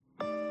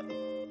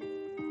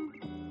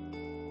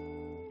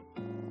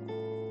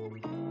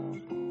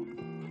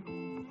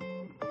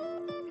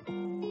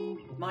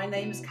My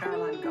name is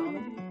Caroline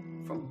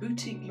Garnham from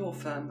boutique law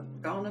firm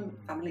Garnham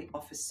Family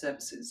Office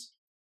Services.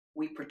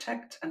 We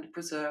protect and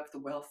preserve the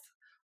wealth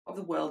of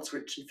the world's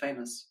rich and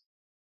famous.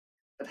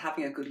 But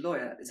having a good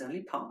lawyer is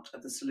only part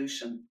of the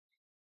solution.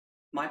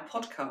 My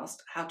podcast,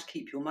 How to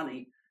Keep Your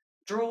Money,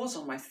 draws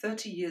on my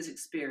 30 years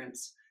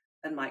experience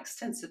and my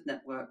extensive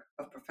network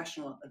of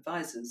professional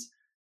advisors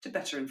to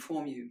better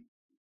inform you.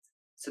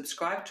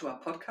 Subscribe to our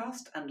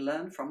podcast and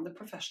learn from the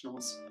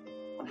professionals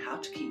on how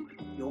to keep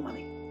your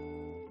money.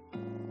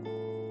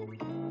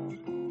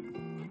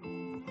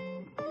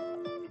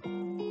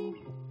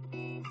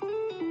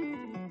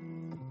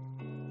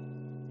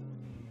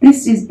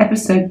 This is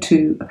episode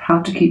 2 of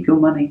How to Keep Your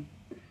Money.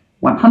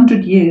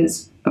 100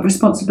 years of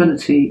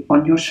responsibility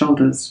on your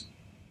shoulders.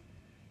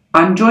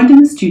 I'm joined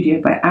in the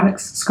studio by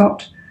Alex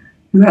Scott,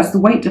 who has the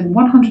weight of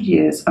 100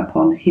 years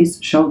upon his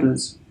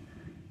shoulders.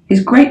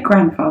 His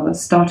great-grandfather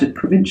started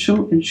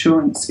Provincial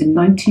Insurance in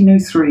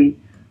 1903,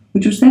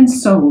 which was then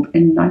sold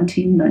in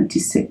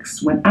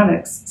 1996 when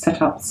Alex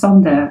set up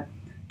Sandaire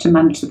to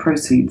manage the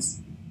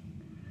proceeds.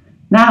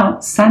 Now,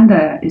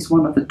 Sandaire is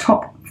one of the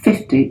top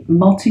 50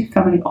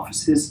 multi-family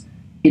offices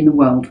in the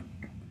world.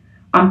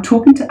 I'm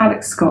talking to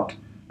Alex Scott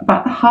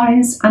about the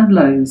highs and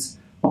lows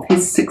of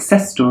his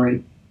success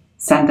story,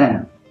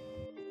 Sandaire.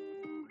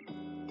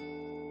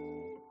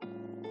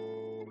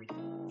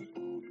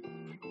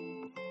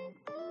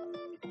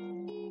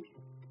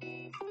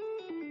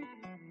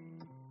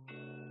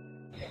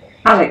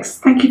 Alex,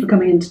 thank you for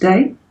coming in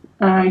today.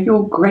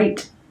 Your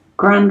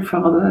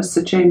great-grandfather,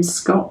 Sir James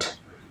Scott,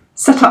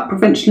 set up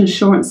Provincial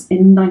Insurance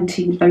in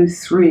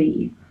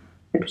 1903.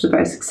 It was a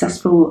very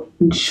successful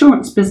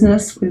insurance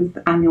business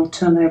with annual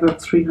turnover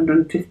of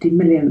 350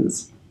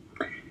 millions.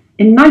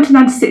 In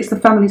 1996, the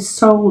family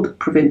sold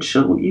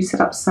Provincial. You set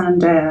up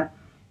Sandaire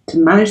to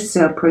manage the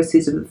sale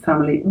proceeds of the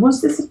family.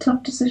 Was this a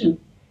tough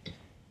decision?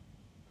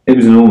 It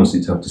was an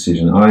enormously tough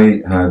decision.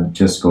 I had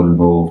just got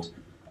involved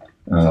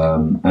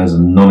as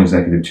a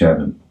non-executive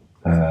chairman,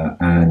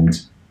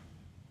 and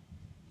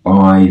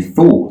I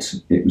thought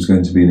it was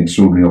going to be an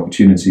extraordinary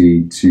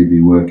opportunity to be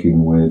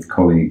working with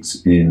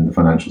colleagues in the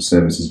financial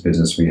services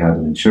business. We had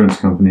an insurance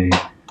company,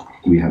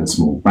 we had a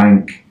small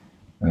bank,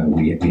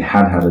 we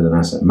had an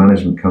asset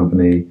management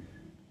company,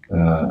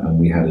 and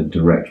we had a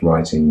direct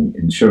writing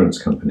insurance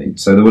company.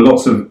 So there were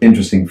lots of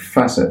interesting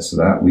facets to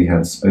that. We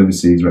had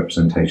overseas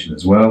representation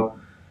as well,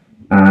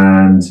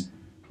 and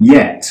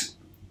yet,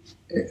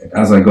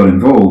 as I got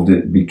involved,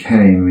 it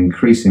became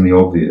increasingly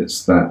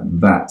obvious that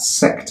that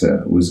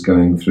sector was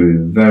going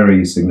through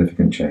very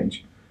significant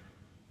change.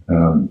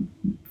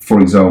 For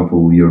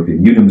example, the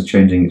European Union was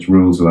changing its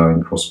rules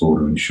allowing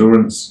cross-border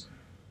insurance.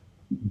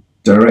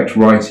 Direct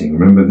writing,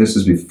 remember this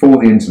was before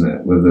the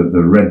internet, where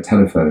the red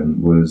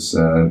telephone was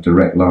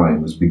direct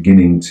line was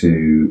beginning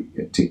to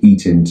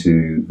eat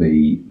into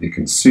the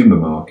consumer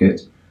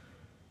market.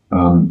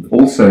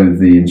 Also,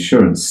 the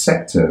insurance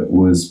sector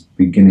was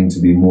beginning to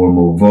be more and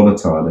more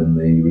volatile in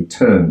the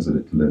returns that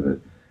it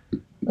delivered.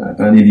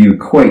 And if you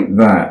equate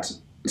that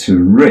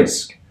to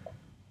risk,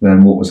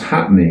 then what was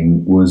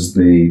happening was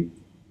the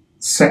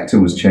sector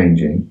was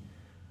changing,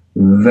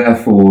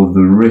 therefore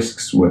the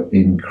risks were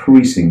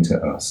increasing to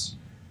us.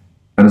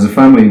 And as a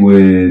family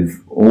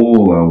with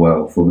all our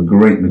wealth, or the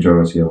great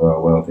majority of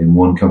our wealth, in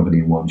one company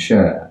and one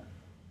share,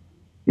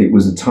 it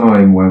was a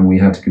time when we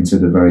had to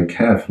consider very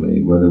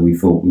carefully whether we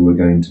thought we were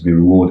going to be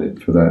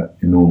rewarded for that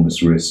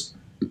enormous risk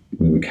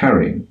we were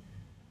carrying.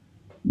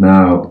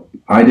 Now,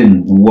 I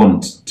didn't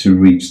want to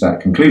reach that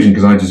conclusion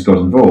because I just got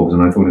involved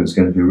and I thought it was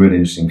going to be a really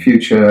interesting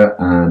future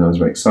and I was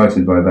very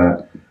excited by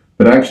that.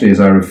 But actually, as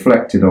I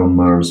reflected on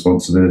my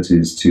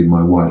responsibilities to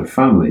my wider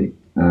family,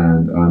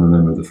 and I'm a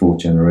member of the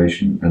fourth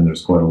generation and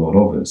there's quite a lot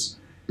of us,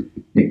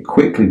 it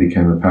quickly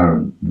became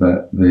apparent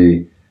that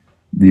the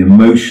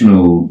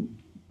emotional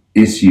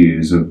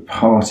issues of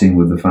parting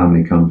with the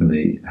family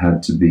company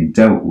had to be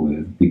dealt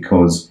with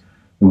because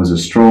there was a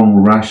strong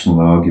rational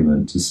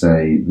argument to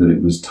say that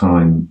it was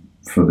time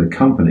for the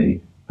company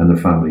and the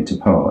family to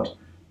part.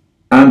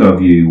 And our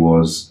view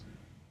was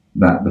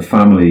that the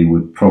family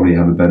would probably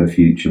have a better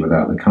future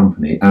without the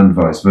company and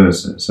vice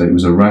versa. So it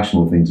was a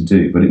rational thing to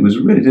do, but it was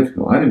really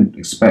difficult. I didn't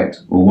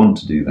expect or want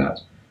to do that,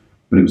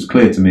 but it was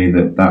clear to me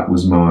that that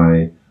was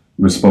my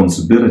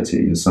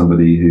responsibility as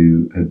somebody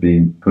who had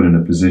been put in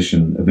a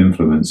position of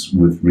influence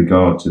with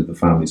regard to the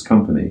family's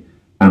company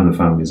and the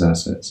family's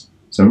assets.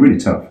 So really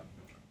tough.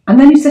 And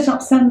then you set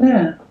up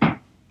Sandaire,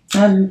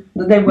 and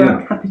they were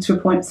happy to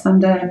appoint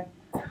Sandaire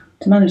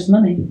to manage the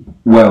money.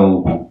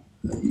 Well,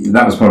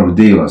 that was part of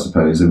the deal, I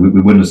suppose. We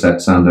wouldn't have set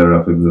Sandaire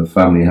up if the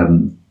family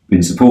hadn't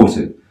been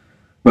supportive.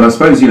 But I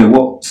suppose,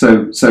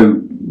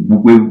 so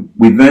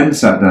we then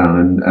sat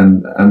down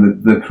and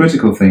the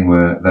critical thing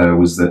there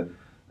was that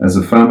as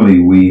a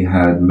family, we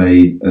had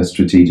made a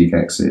strategic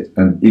exit.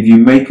 And if you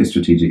make a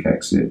strategic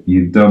exit,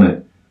 you've done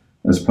it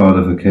as part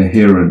of a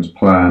coherent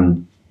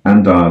plan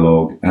and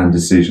dialogue and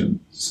decision.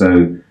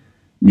 So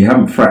you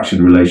haven't fractured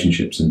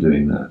relationships in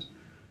doing that.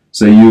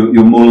 So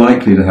you're more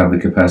likely to have the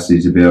capacity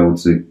to be able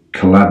to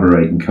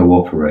collaborate and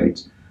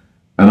cooperate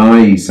And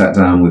I sat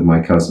down with my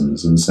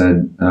cousins and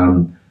said,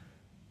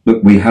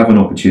 look, we have an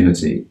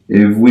opportunity.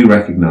 If we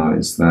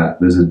recognise that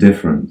there's a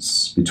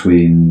difference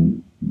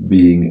between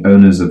being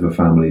owners of a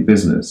family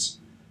business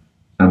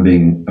and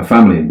being a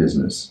family in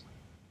business,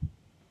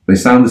 they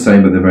sound the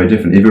same, but they're very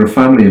different. If you're a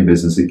family in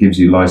business, it gives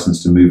you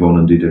license to move on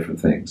and do different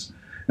things.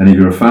 And if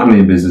you're a family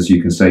in business,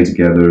 you can stay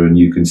together and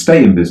you can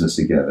stay in business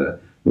together.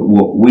 But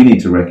what we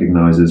need to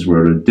recognise is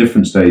we're at a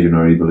different stage in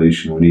our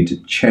evolution. We need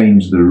to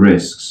change the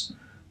risks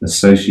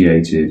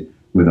associated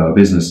with our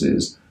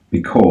businesses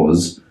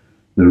because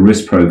the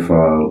risk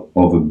profile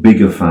of a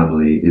bigger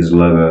family is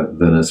lower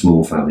than a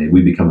small family.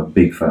 We become a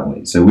big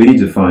family. So we need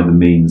to find the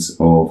means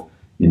of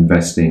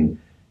investing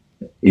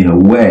in a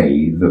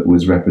way that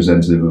was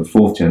representative of a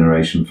fourth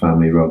generation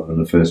family rather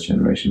than a first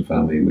generation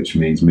family, which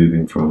means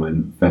moving from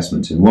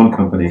investment in one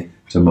company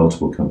to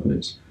multiple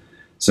companies.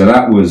 So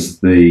that was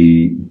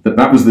the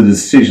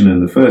decision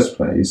in the first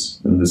place.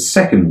 And the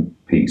second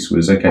piece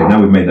was, okay, now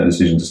we've made that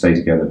decision to stay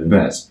together and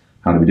invest.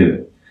 How do we do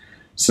it?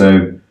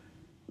 So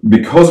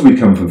because we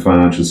come from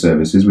financial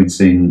services, we'd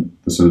seen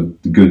the sort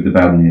of the good, the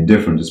bad and the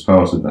indifferent as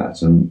part of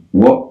that. And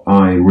what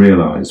I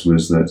realised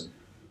was that,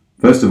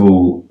 first of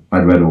all,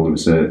 I'd read all the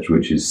research,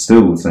 which is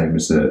still the same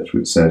research,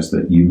 which says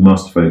that you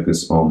must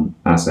focus on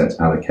asset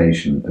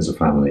allocation as a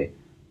family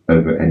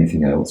over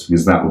anything else,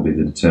 because that will be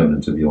the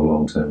determinant of your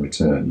long-term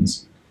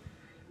returns.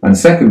 And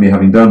secondly,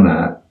 having done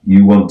that,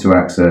 you want to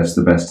access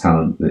the best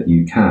talent that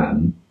you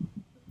can,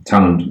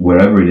 talent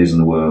wherever it is in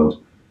the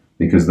world,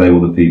 because they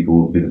will be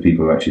the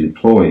people who actually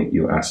deploy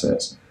your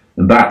assets.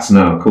 And that's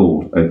now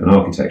called open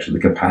architecture, the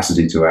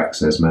capacity to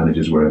access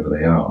managers wherever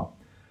they are.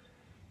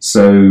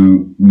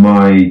 So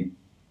my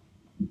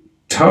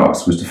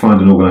task was to find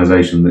an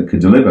organisation that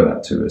could deliver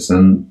that to us.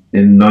 And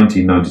in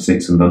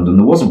 1996 in London,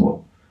 there wasn't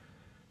one.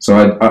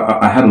 So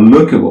I had a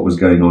look at what was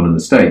going on in the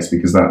States,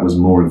 because that was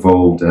more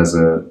evolved as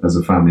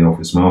a family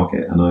office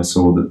market. And I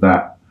saw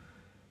that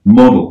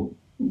model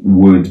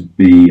would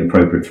be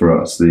appropriate for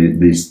us.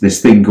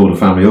 This thing called a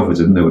family office,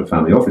 I didn't know what a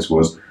family office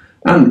was.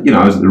 And,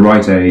 I was at the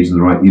right age and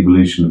the right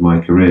evolution of my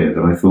career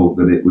that I thought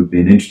that it would be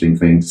an interesting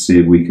thing to see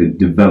if we could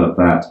develop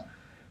that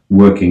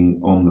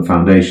working on the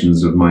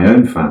foundations of my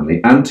own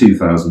family and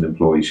 2,000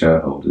 employee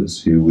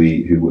shareholders who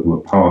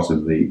were part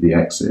of the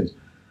exit,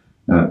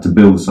 to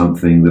build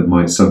something that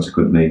might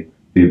subsequently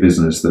be a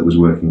business that was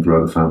working for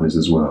other families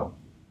as well.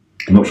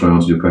 I'm not sure I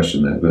answered your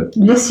question there, but...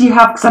 Yes, you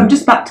have, because I'm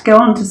just about to go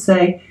on to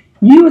say,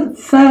 you were the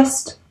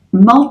first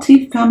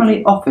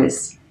multi-family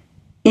office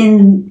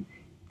in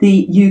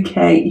the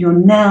UK. You're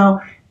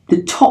now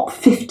the top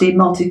 50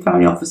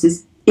 multi-family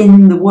offices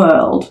in the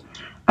world.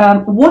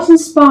 What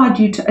inspired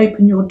you to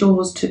open your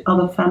doors to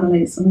other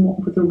families, and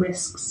what were the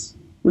risks,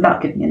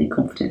 without giving any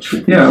confidential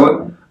information?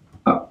 Yeah,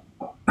 well,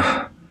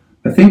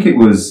 I think it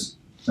was...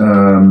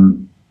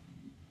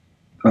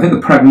 I think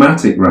the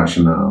pragmatic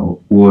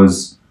rationale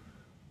was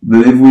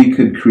that if we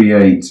could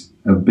create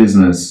a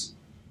business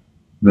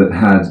that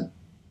had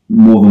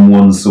more than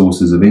one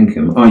sources of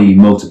income, i.e.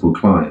 multiple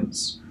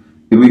clients,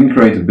 if we can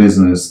create a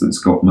business that's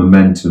got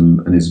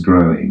momentum and is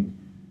growing,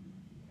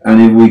 and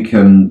if we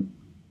can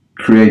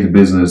create a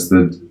business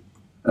that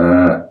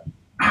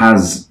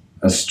has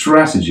a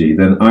strategy,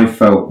 then I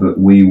felt that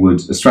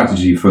a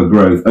strategy for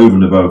growth over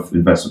and above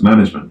investment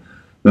management,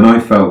 then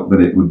I felt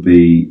that it would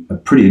be a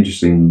pretty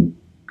interesting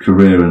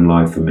career in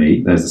life for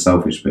me. There's the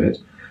selfish bit.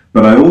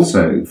 But I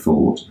also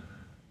thought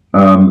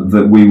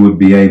that we would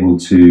be able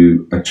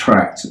to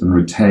attract and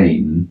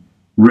retain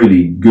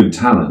really good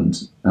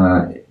talent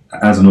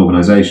as an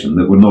organisation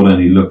that would not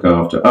only look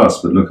after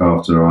us, but look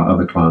after our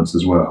other clients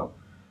as well.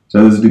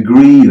 So there's a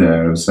degree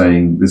there of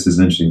saying, this is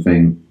an interesting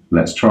thing,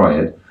 let's try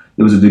it.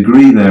 There was a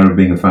degree there of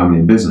being a family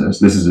in business.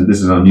 This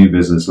is our new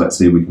business, let's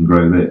see if we can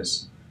grow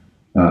this.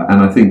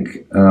 And I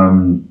think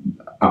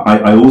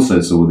I also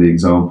saw the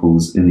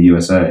examples in the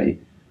USA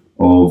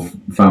of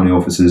family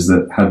offices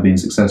that had been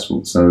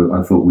successful. So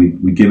I thought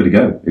we'd give it a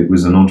go. It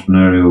was an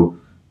entrepreneurial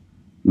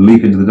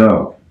leap into the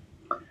dark.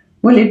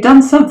 Well, you've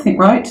done something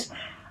right.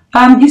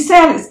 You say,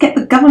 Alex, get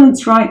the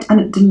governance right and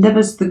it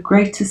delivers the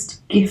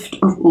greatest gift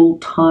of all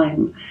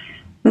time.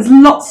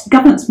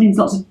 Governance means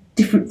lots of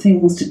different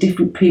things to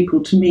different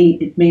people. To me,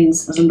 it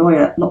means, as a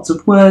lawyer, lots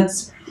of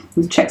words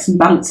with checks and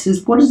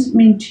balances. What does it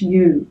mean to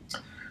you?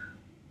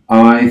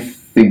 I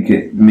think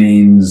it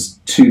means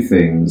two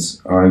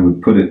things. I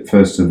would put it,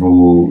 first of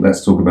all,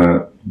 let's talk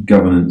about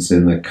governance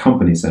in the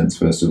company sense,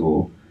 first of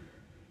all.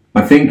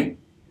 I think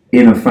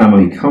in a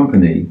family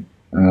company,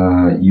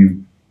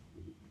 you've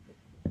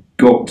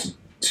got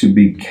to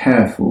be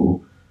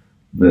careful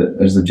that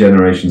as the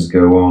generations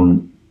go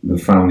on, the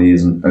family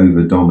isn't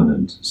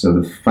over-dominant. So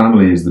the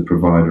family is the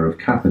provider of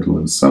capital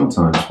and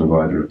sometimes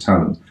provider of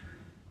talent.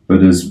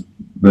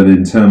 But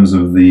in terms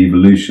of the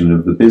evolution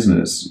of the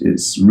business,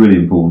 it's really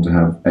important to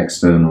have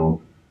external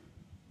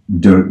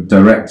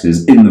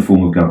directors in the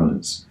form of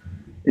governance.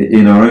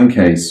 In our own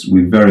case,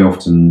 we've very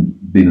often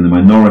been in the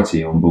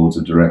minority on boards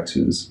of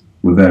directors.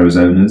 We're there as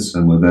owners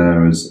and we're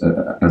there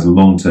as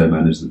long-term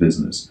owners of the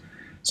business.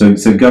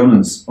 So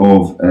governance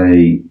of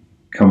a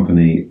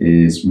company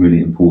is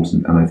really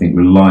important, and I think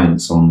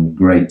reliance on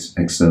great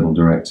external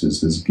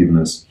directors has given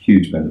us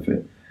huge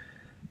benefit.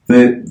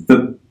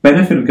 The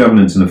benefit of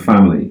governance in a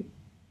family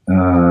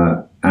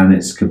and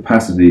its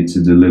capacity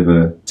to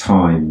deliver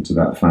time to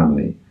that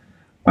family,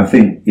 I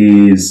think,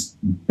 is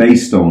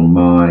based on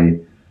my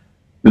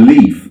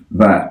belief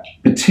that,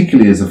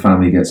 particularly as a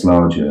family gets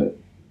larger,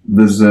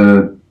 there's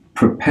a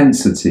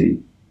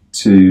propensity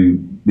to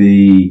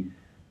be,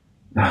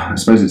 I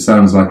suppose it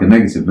sounds like a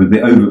negative, but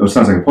or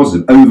sounds like a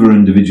positive,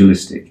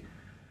 over-individualistic.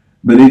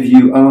 But if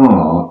you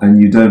are,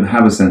 and you don't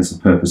have a sense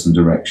of purpose and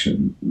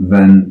direction,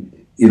 then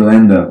it'll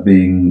end up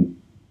being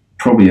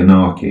probably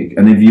anarchic.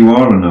 And if you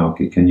are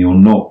anarchic and you're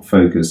not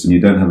focused and you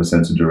don't have a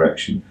sense of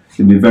direction,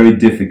 it'll be very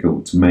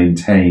difficult to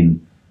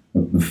maintain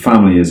the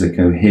family as a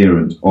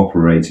coherent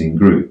operating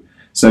group.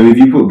 So if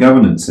you put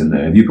governance in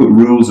there, if you put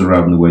rules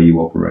around the way you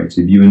operate,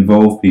 if you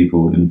involve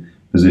people in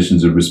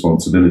positions of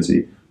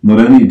responsibility, not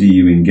only do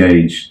you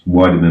engage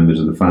wider members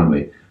of the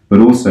family,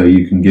 but also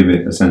you can give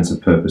it a sense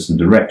of purpose and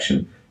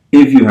direction.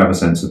 If you have a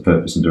sense of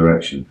purpose and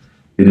direction,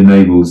 it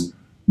enables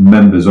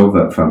members of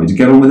that family to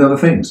get on with other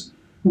things.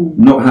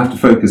 Not have to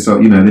focus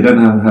on, they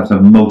don't have to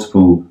have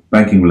multiple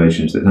banking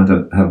relationships, they don't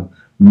have to have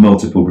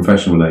multiple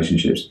professional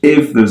relationships.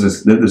 If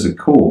there's a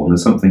core and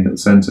there's something at the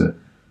centre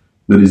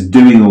that is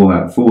doing all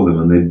that for them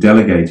and they've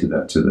delegated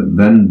that to them,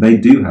 then they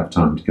do have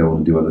time to go on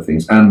and do other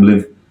things and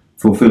live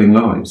fulfilling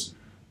lives.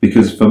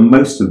 Because for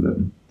most of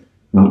them,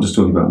 I'm not just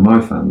talking about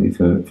my family,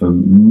 for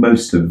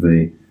most of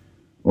the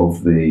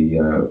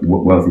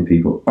wealthy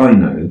people I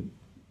know,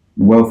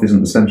 wealth isn't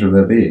the centre of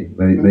their being.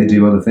 They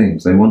do other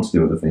things. They want to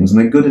do other things, and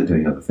they're good at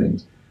doing other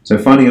things. So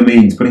finding a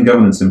means, putting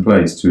governance in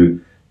place to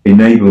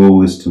enable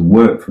all this to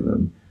work for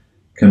them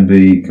can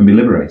be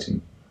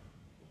liberating.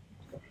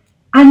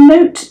 I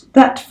note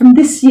that from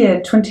this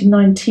year,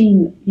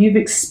 2019, you've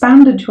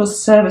expanded your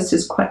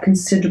services quite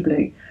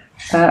considerably.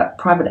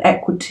 Private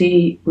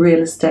equity,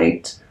 real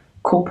estate,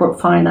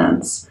 corporate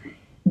finance.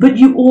 But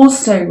you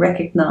also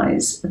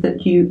recognise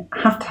that you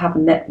have to have a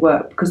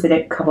network because they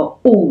don't cover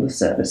all the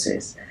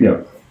services.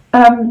 Yeah.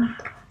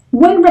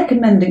 When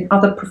recommending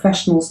other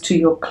professionals to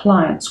your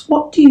clients,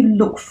 what do you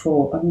look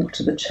for and what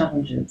are the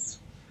challenges?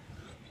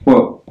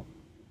 Well,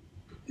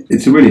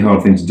 it's a really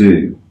hard thing to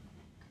do.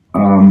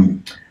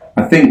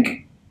 I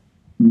think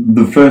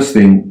the first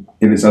thing,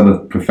 if it's other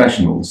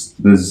professionals,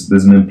 there's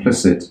an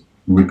implicit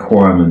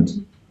requirement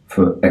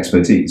for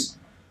expertise,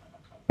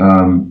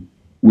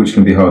 which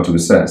can be hard to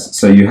assess.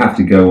 So you have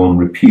to go on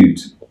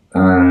repute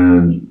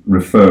and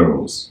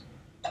referrals.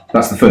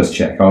 That's the first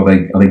check. Are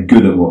they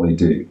good at what they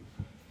do?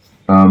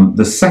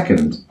 The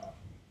second,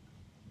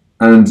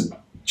 and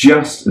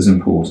just as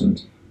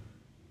important,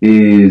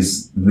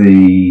 is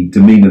the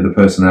demeanour, the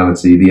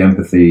personality, the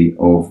empathy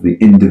of the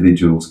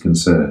individuals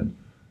concerned.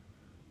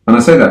 And I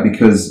say that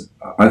because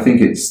I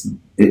think it's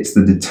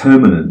the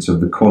determinant of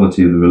the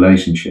quality of the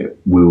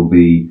relationship will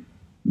be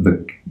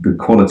the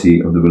quality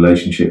of the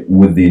relationship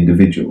with the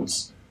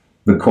individuals,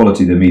 the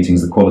quality of the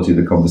meetings, the quality of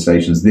the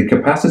conversations, the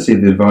capacity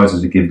of the advisor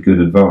to give good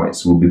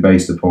advice will be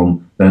based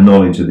upon their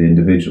knowledge of the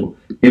individual.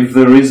 If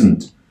there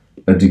isn't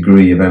a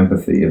degree of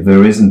empathy, if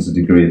there isn't a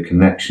degree of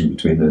connection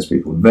between those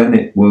people, then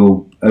it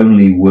will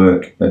only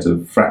work at a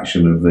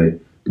fraction of the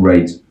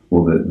rate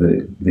or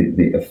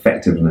the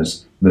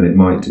effectiveness that it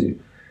might do.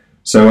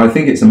 So I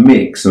think it's a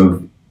mix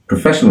of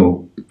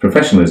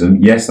professionalism,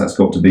 yes, that's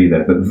got to be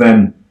there, but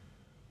then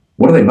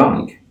what are they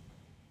like?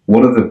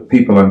 What are the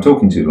people I'm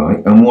talking to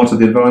like, and what are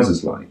the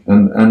advisors like?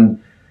 And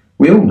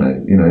we all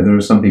know, there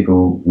are some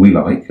people we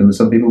like, and there's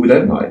some people we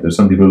don't like. There's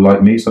some people who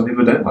like me, some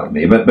people who don't like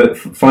me. But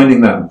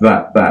finding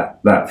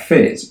that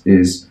fit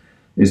is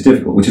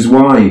difficult, which is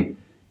why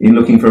in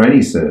looking for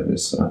any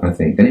service, I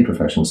think any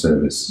professional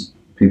service,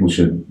 people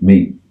should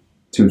meet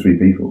 2 or 3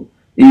 people,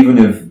 even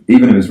if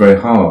it's very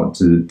hard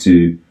to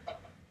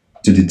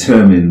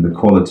determine the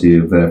quality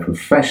of their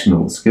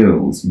professional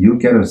skills. You'll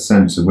get a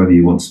sense of whether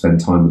you want to spend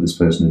time with this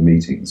person in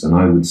meetings, and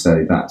I would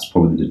say that's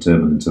probably the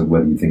determinant of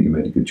whether you think you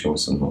made a good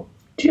choice or not.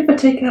 Do you ever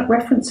take out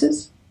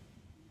references?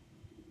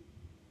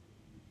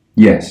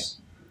 Yes,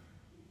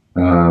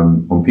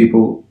 on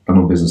people and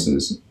on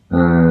businesses.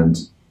 And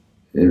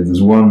if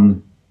there's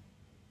one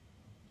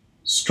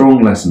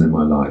strong lesson in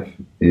my life,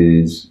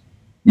 is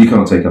you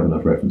can't take up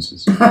enough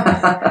references.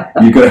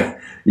 You got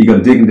to dig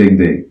and dig and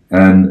dig.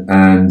 And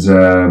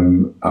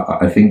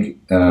I think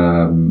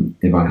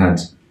if I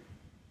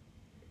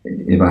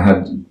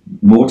had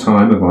more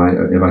time,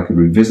 if I could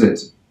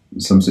revisit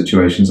some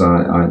situations,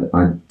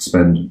 I'd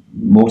spend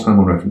more time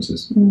on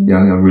references.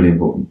 Yeah, they're really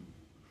important.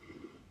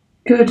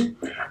 Good.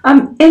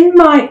 In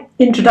my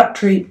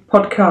introductory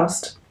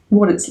podcast,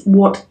 what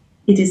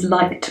it is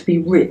like to be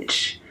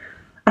rich,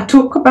 I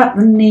talk about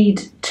the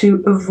need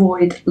to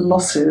avoid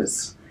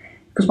losses,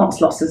 because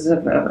once losses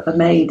are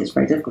made, it's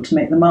very difficult to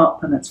make them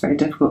up, and it's very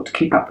difficult to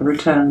keep up the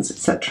returns,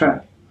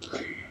 etc.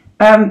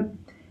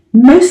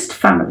 Most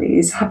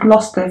families have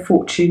lost their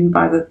fortune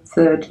by the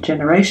 3rd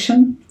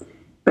generation,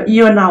 but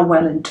you are now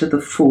well into the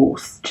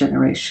 4th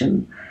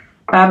generation.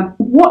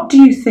 What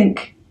do you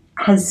think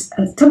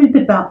tell me a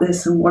bit about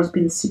this and what has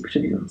been the secret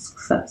of your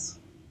success?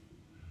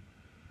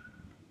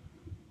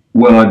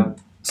 Well, I'd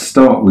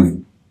start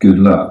with good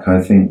luck.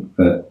 I think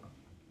that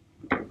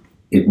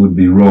it would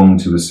be wrong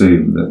to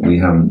assume that we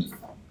haven't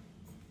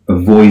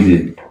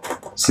avoided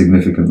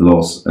significant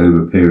loss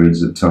over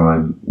periods of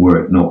time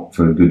were it not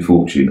for good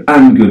fortune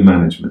and good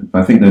management.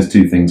 I think those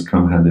two things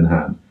come hand in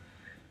hand.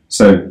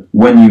 So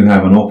when you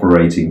have an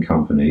operating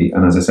company,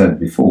 and as I said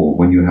before,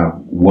 when you have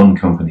one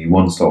company,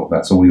 one stock,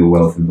 that's all your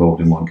wealth involved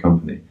in one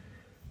company,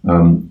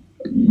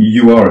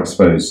 you are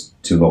exposed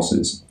to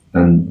losses,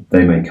 and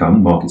they may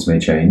come, markets may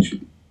change,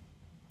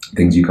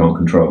 things you can't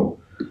control.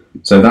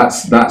 So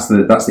that's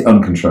the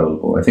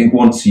uncontrollable. I think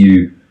once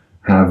you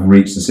have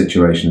reached a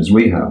situation as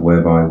we have,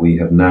 whereby we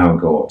have now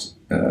got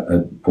a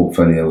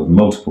portfolio of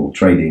multiple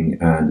trading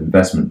and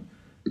investment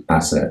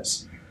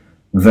assets,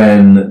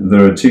 then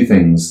there are two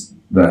things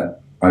that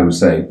I would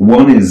say.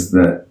 One is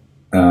that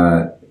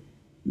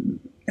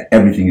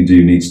everything you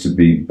do needs to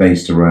be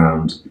based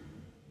around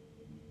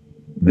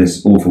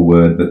this awful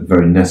word, but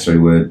very necessary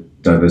word,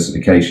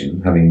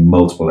 diversification, having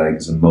multiple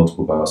eggs and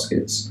multiple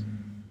baskets,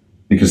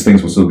 because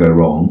things will still go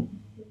wrong.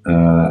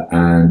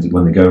 And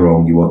when they go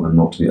wrong, you want them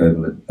not to be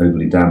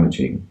overly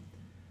damaging.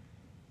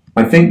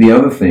 I think the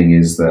other thing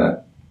is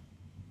that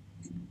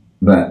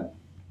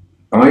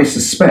I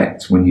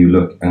suspect when you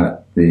look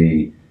at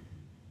the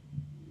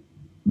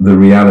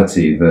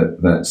reality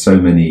that so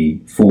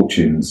many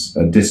fortunes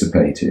are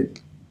dissipated,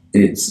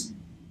 it's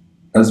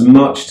as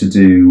much to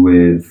do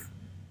with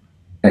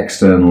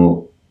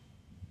external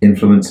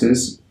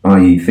influences,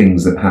 i.e.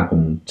 things that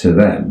happen to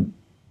them,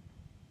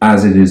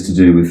 as it is to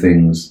do with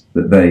things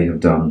that they have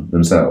done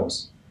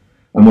themselves.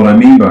 And what I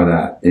mean by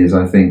that is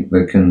I think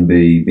there can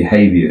be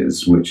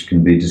behaviours which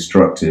can be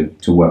destructive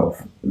to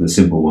wealth. The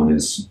simple one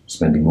is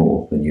spending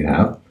more than you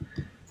have.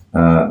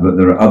 But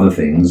there are other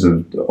things,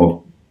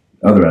 of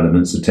other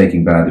elements of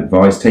taking bad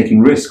advice,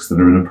 taking risks that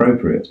are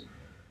inappropriate.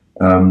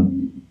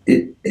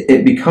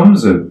 It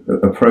becomes a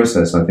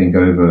process, I think,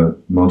 over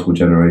multiple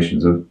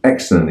generations of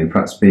externally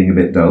perhaps being a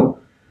bit dull,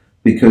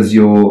 because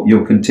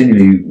you're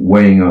continually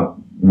weighing up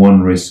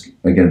one risk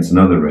against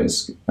another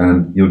risk,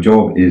 and your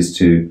job is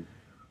to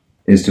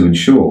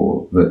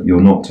ensure that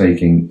you're not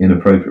taking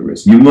inappropriate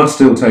risks. You must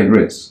still take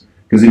risks,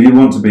 because if you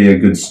want to be a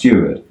good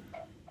steward,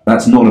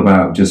 that's not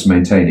about just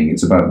maintaining,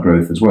 it's about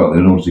growth as well.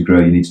 In order to grow,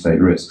 you need to take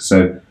risks.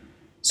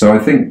 So I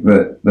think I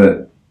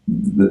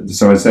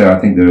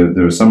think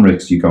there are some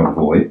risks you can't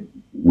avoid,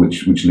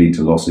 which lead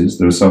to losses.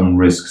 There are some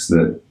risks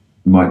that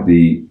might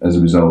be as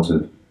a result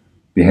of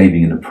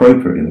behaving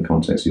inappropriately in the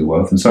context of your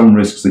wealth, and some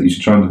risks that you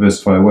should try and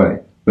diversify away,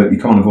 but you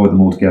can't avoid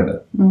them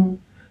altogether. And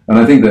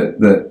I think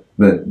that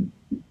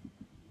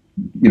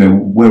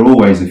we're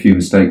always a few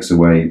mistakes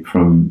away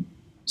from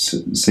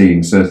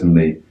seeing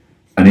certainly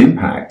an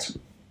impact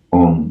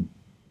on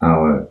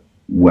our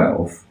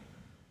wealth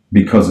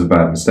because of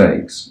bad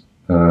mistakes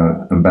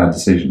and bad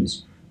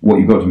decisions. What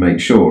you've got to make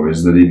sure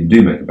is that if you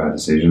do make a bad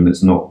decision,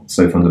 it's not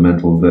so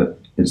fundamental that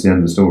it's the end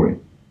of the story.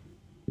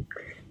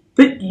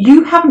 But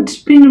you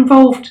haven't been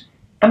involved.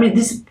 I mean,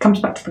 this comes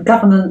back to the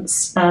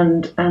governance,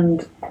 and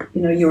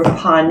you're a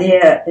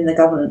pioneer in the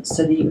governance,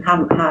 so that you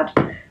haven't had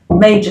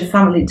major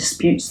family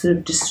disputes that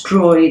have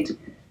destroyed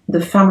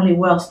the family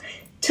wealth.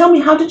 Tell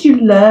me, how did you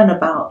learn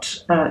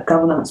about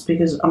governance?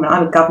 Because I'm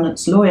a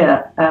governance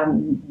lawyer,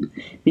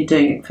 been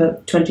doing it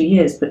for 20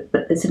 years, but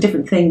it's a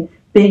different thing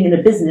being in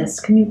a business.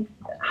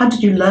 How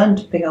did you learn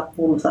to pick up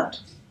all of that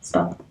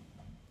stuff?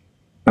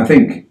 I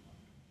think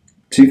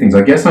two things.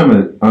 I guess I'm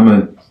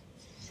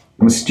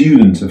a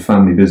student of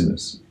family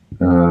business.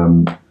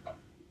 I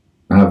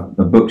have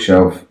a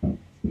bookshelf,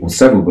 or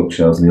several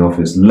bookshelves in the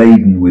office,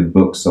 laden with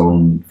books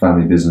on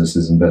family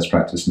businesses and best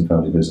practice in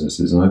family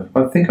businesses, and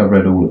I think I've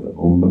read all of them,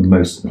 or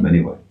most of them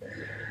anyway.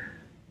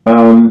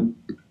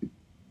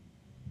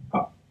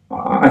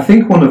 I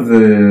think one of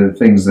the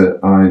things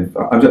that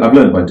I've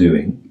learned by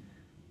doing.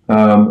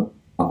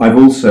 I've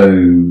also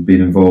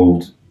been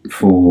involved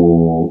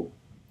for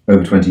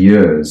over 20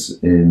 years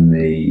in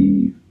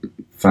the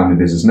Family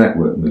Business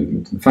Network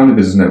movement. The Family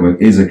Business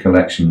Network is a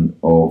collection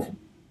of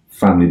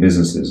family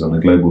businesses on a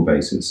global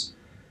basis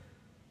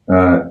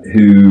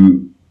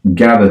who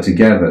gather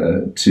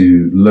together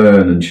to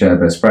learn and share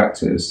best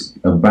practice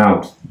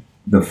about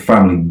the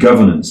family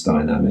governance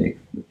dynamic,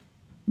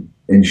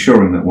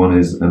 ensuring that one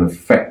is an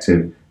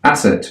effective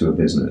asset to a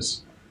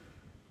business.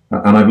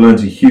 And I've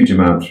learned a huge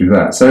amount through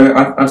that. So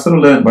I've sort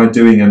of learned by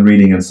doing and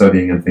reading and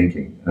studying and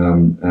thinking,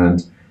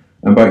 and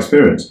by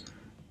experience.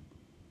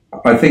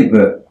 I think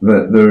that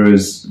there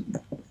is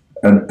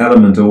an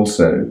element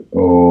also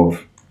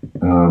of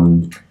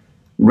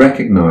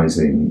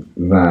recognizing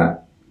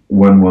that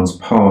when one's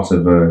part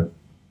of a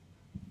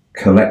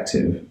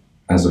collective,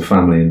 as a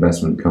family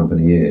investment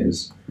company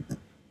is,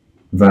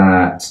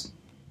 that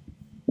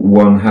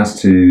one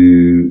has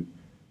to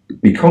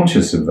be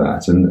conscious of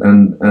that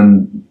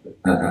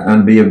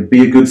and be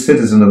a good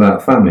citizen of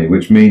that family,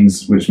 which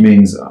means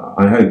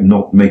I hope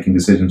not making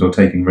decisions or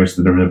taking risks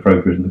that are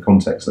inappropriate in the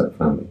context of that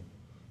family.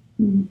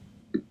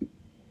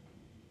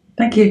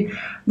 Thank you.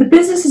 The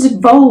business has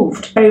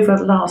evolved over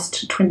the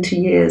last 20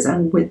 years,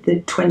 and with the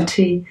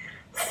 20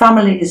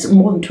 families,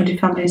 more than 20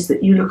 families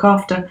that you look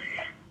after.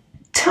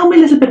 Tell me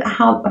a little bit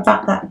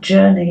about that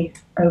journey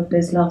over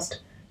those last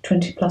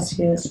 20 plus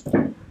years.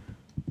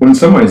 Well, in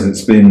some ways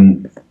it's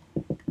been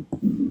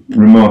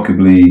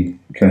remarkably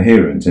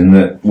coherent in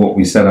that what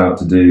we set out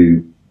to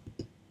do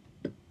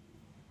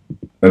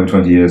over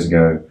 20 years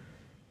ago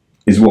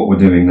is what we're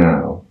doing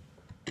now.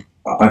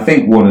 I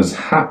think what has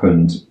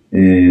happened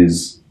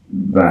is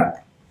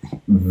that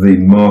the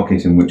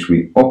market in which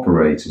we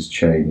operate has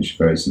changed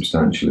very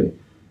substantially.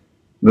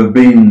 There have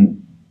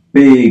been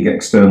big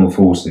external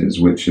forces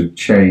which have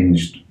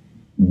changed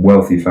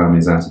wealthy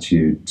families'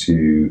 attitude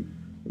to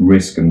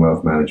risk and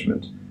wealth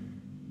management.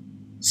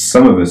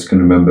 Some of us can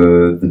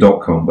remember the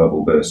dot-com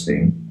bubble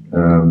bursting.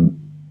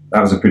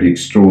 That was a pretty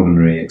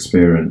extraordinary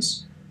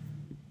experience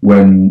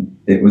when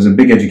it was a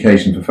big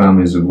education for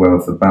families of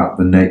wealth about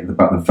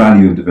the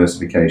value of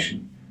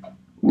diversification.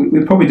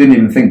 We probably didn't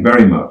even think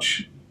very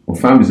much, or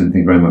families didn't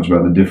think very much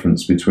about the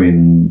difference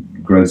between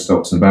growth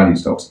stocks and value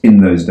stocks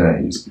in those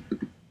days.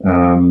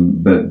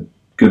 But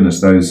goodness,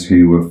 those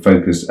who were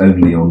focused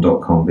only on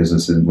dot-com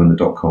businesses when the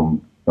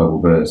dot-com bubble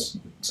burst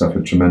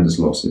suffered tremendous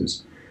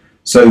losses.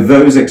 So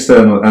those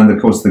external, and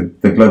of course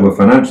the global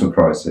financial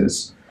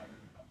crisis,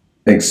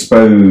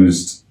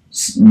 exposed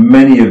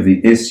many of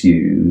the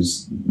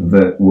issues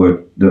that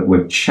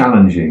were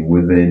challenging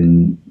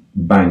within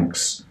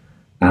banks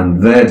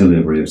and their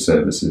delivery of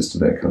services to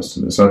their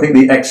customers. So I think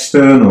the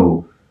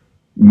external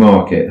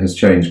market has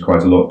changed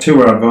quite a lot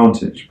to our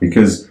advantage,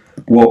 because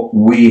what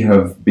we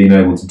have been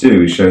able to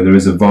do is show there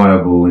is a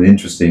viable and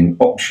interesting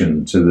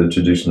option to the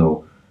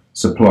traditional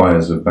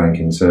suppliers of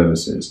banking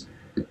services.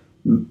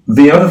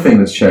 The other thing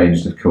that's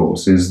changed, of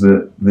course, is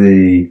that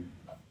the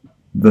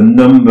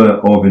number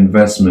of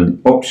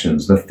investment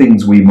options, the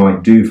things we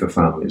might do for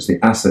families,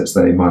 the assets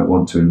they might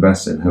want to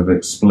invest in, have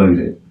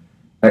exploded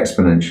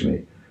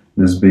exponentially.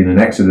 There's been an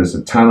exodus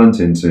of talent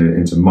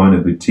into minor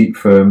boutique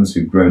firms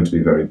who've grown to be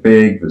very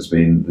big. There's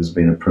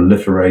been a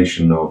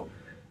proliferation of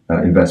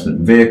investment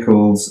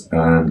vehicles,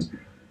 and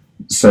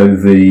so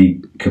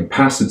the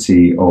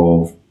capacity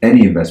of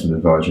any investment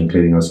advisor,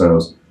 including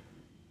ourselves,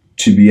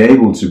 to be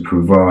able to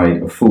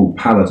provide a full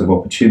palette of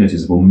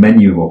opportunities, a full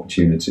menu of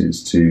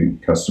opportunities to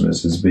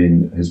customers has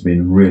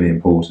been really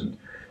important.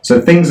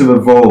 So things have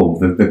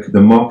evolved.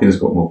 The market has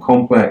got more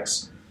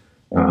complex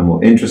and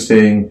more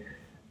interesting.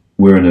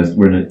 We're in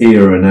an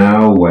era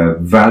now where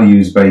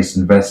values-based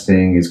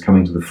investing is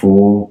coming to the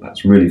fore.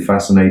 That's really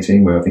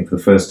fascinating, where I think for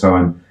the first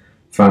time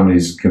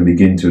families can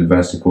begin to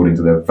invest according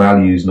to their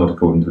values, not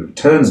according to the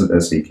returns that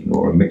they're seeking,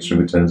 or a mixture of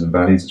returns and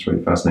values. It's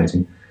really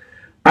fascinating.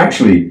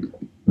 Actually,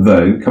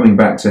 though, coming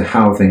back to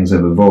how things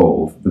have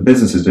evolved, the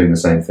business is doing the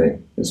same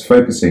thing. It's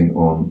focusing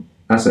on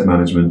asset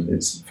management.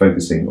 It's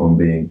focusing on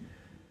being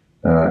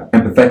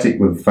empathetic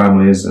with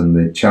families and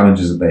the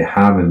challenges that they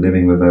have in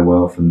living with their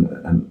wealth,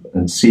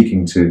 and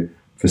seeking to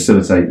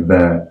facilitate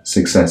their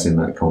success in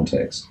that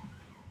context.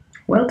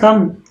 Well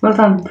done, well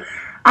done.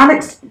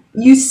 Alex,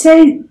 you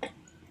say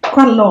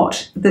quite a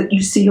lot that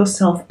you see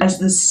yourself as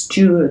the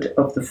steward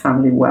of the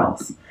family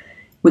wealth,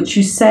 which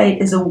you say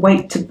is a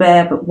weight to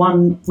bear, but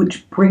one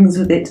which brings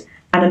with it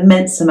an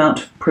immense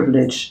amount of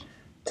privilege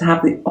to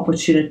have the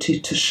opportunity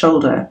to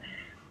shoulder.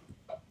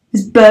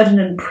 This burden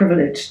and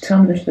privilege,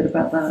 tell me a little bit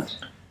about that.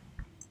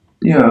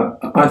 Yeah,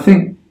 I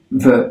think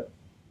that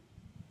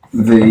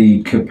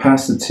the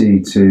capacity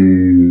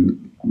to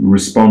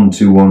respond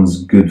to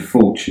one's good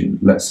fortune,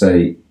 let's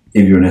say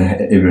if you're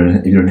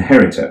an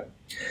inheritor,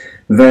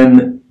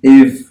 then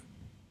if,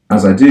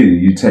 as I do,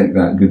 you take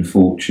that good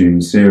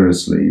fortune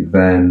seriously,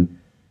 then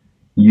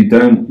you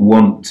don't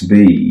want to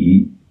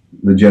be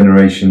the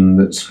generation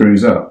that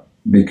screws up,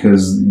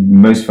 because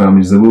most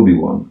families there will be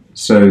one.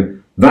 So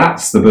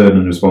that's the burden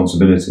and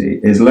responsibility,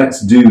 is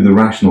let's do the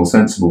rational,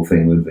 sensible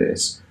thing with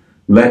this.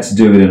 Let's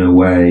do it in a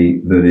way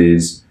that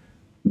is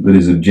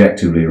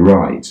objectively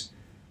right.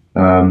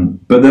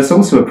 But there's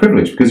also a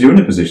privilege, because you're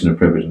in a position of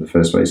privilege in the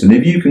first place. And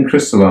if you can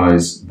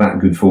crystallize that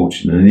good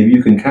fortune, and if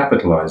you can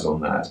capitalize on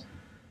that,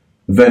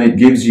 then it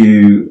gives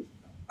you,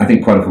 I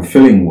think, quite a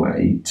fulfilling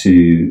way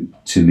to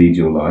lead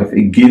your life.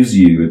 It gives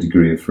you a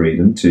degree of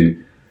freedom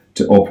to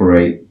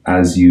operate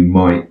as you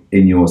might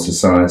in your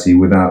society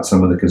without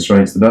some of the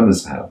constraints that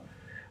others have.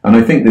 And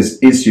I think this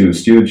issue of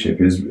stewardship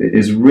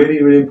is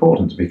really, really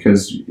important,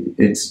 because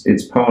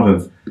it's part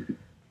of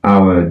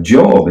our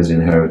job as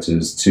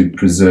inheritors to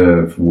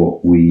preserve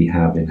what we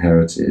have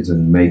inherited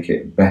and make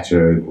it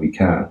better if we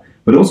can,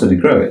 but also to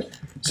grow it.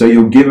 So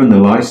you're given the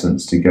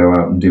license to go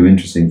out and do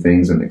interesting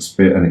things and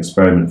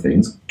experiment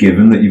things,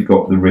 given that you've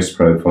got the risk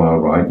profile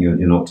right, you're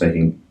not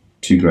taking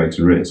too great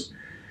a risk.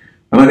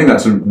 And I think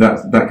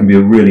that can be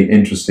a really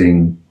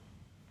interesting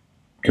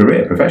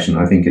career, profession.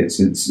 I think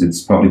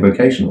it's partly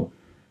vocational.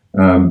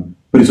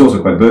 But it's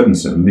also quite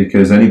burdensome,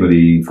 because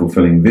anybody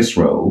fulfilling this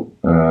role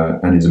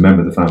and is a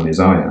member of the family, as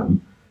I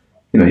am,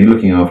 you're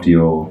looking after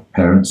your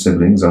parents,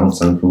 siblings,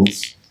 aunts,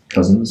 uncles,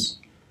 cousins,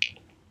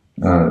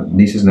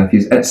 nieces,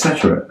 nephews,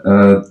 etc.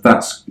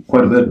 That's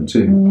quite a burden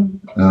too.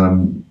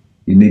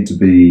 You need to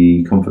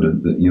be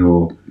confident that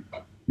you're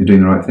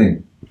doing the right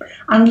thing.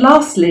 And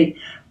lastly,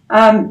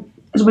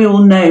 as we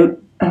all know,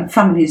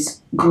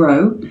 families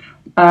grow,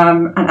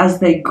 and as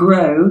they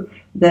grow,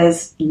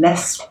 there's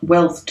less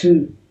wealth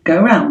to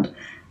go around.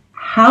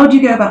 How do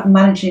you go about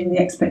managing the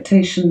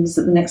expectations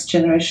that the next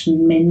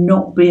generation may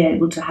not be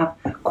able to have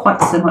quite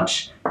so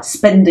much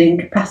spending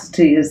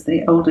capacity as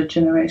the older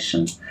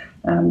generation?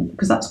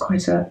 Because that's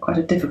quite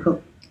a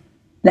difficult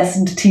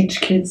lesson to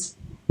teach kids.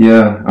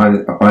 Yeah,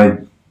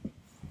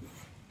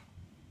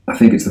 I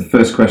think it's the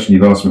first question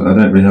you've asked me that I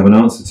don't really have an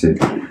answer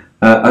to.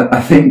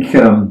 I think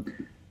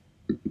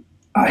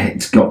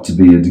it's got to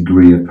be a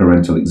degree of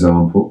parental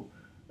example.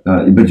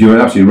 But you're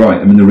absolutely right.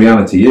 I mean, the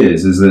reality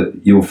is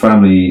that your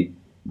family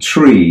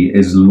tree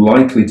is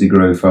likely to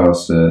grow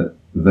faster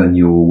than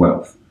your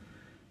wealth.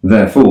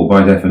 Therefore,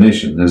 by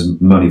definition, as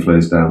money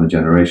flows down the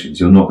generations,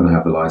 you're not going to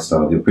have the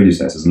lifestyle of your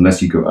predecessors unless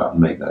you go out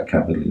and make that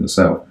capital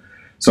yourself.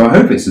 So I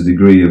hope it's a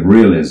degree of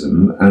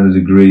realism and a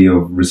degree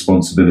of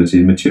responsibility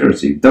and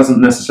maturity. It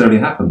doesn't necessarily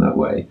happen that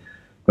way,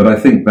 but I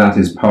think that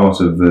is part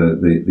of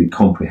the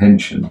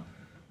comprehension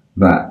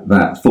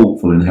that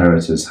thoughtful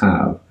inheritors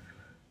have.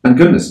 And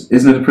goodness,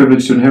 isn't it a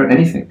privilege to inherit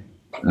anything?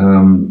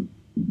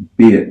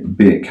 Be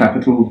it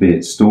capital, be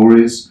it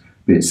stories,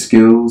 be it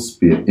skills,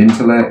 be it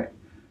intellect,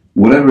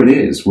 whatever it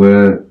is,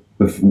 we're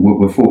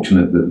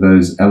fortunate that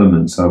those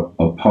elements are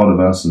part of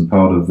us and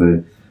part of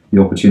the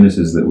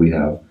opportunities that we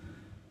have.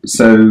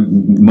 So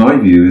my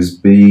view is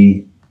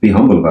be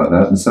humble about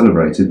that and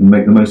celebrate it and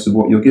make the most of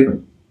what you're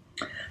given.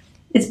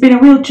 It's been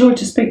a real joy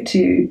to speak to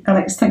you,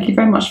 Alex. Thank you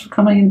very much for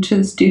coming into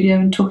the studio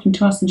and talking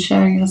to us and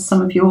sharing us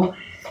some of your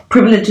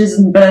privileges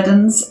and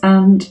burdens.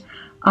 And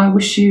I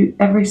wish you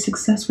every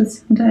success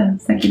with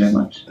Sandaire. Thank you very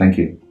much. Thank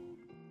you.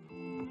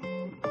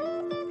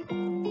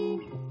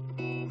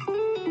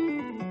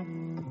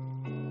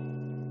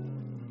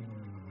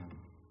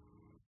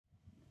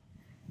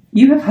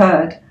 You have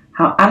heard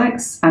how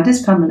Alex and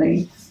his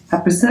family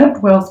have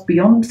preserved wealth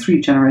beyond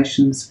 3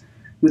 generations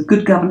with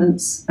good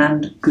governance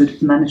and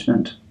good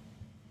management.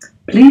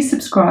 Please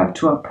subscribe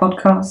to our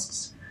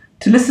podcasts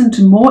to listen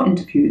to more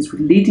interviews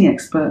with leading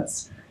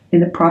experts in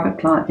the private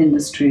client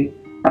industry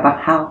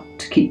about how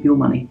to keep your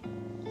money.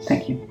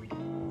 Thank you.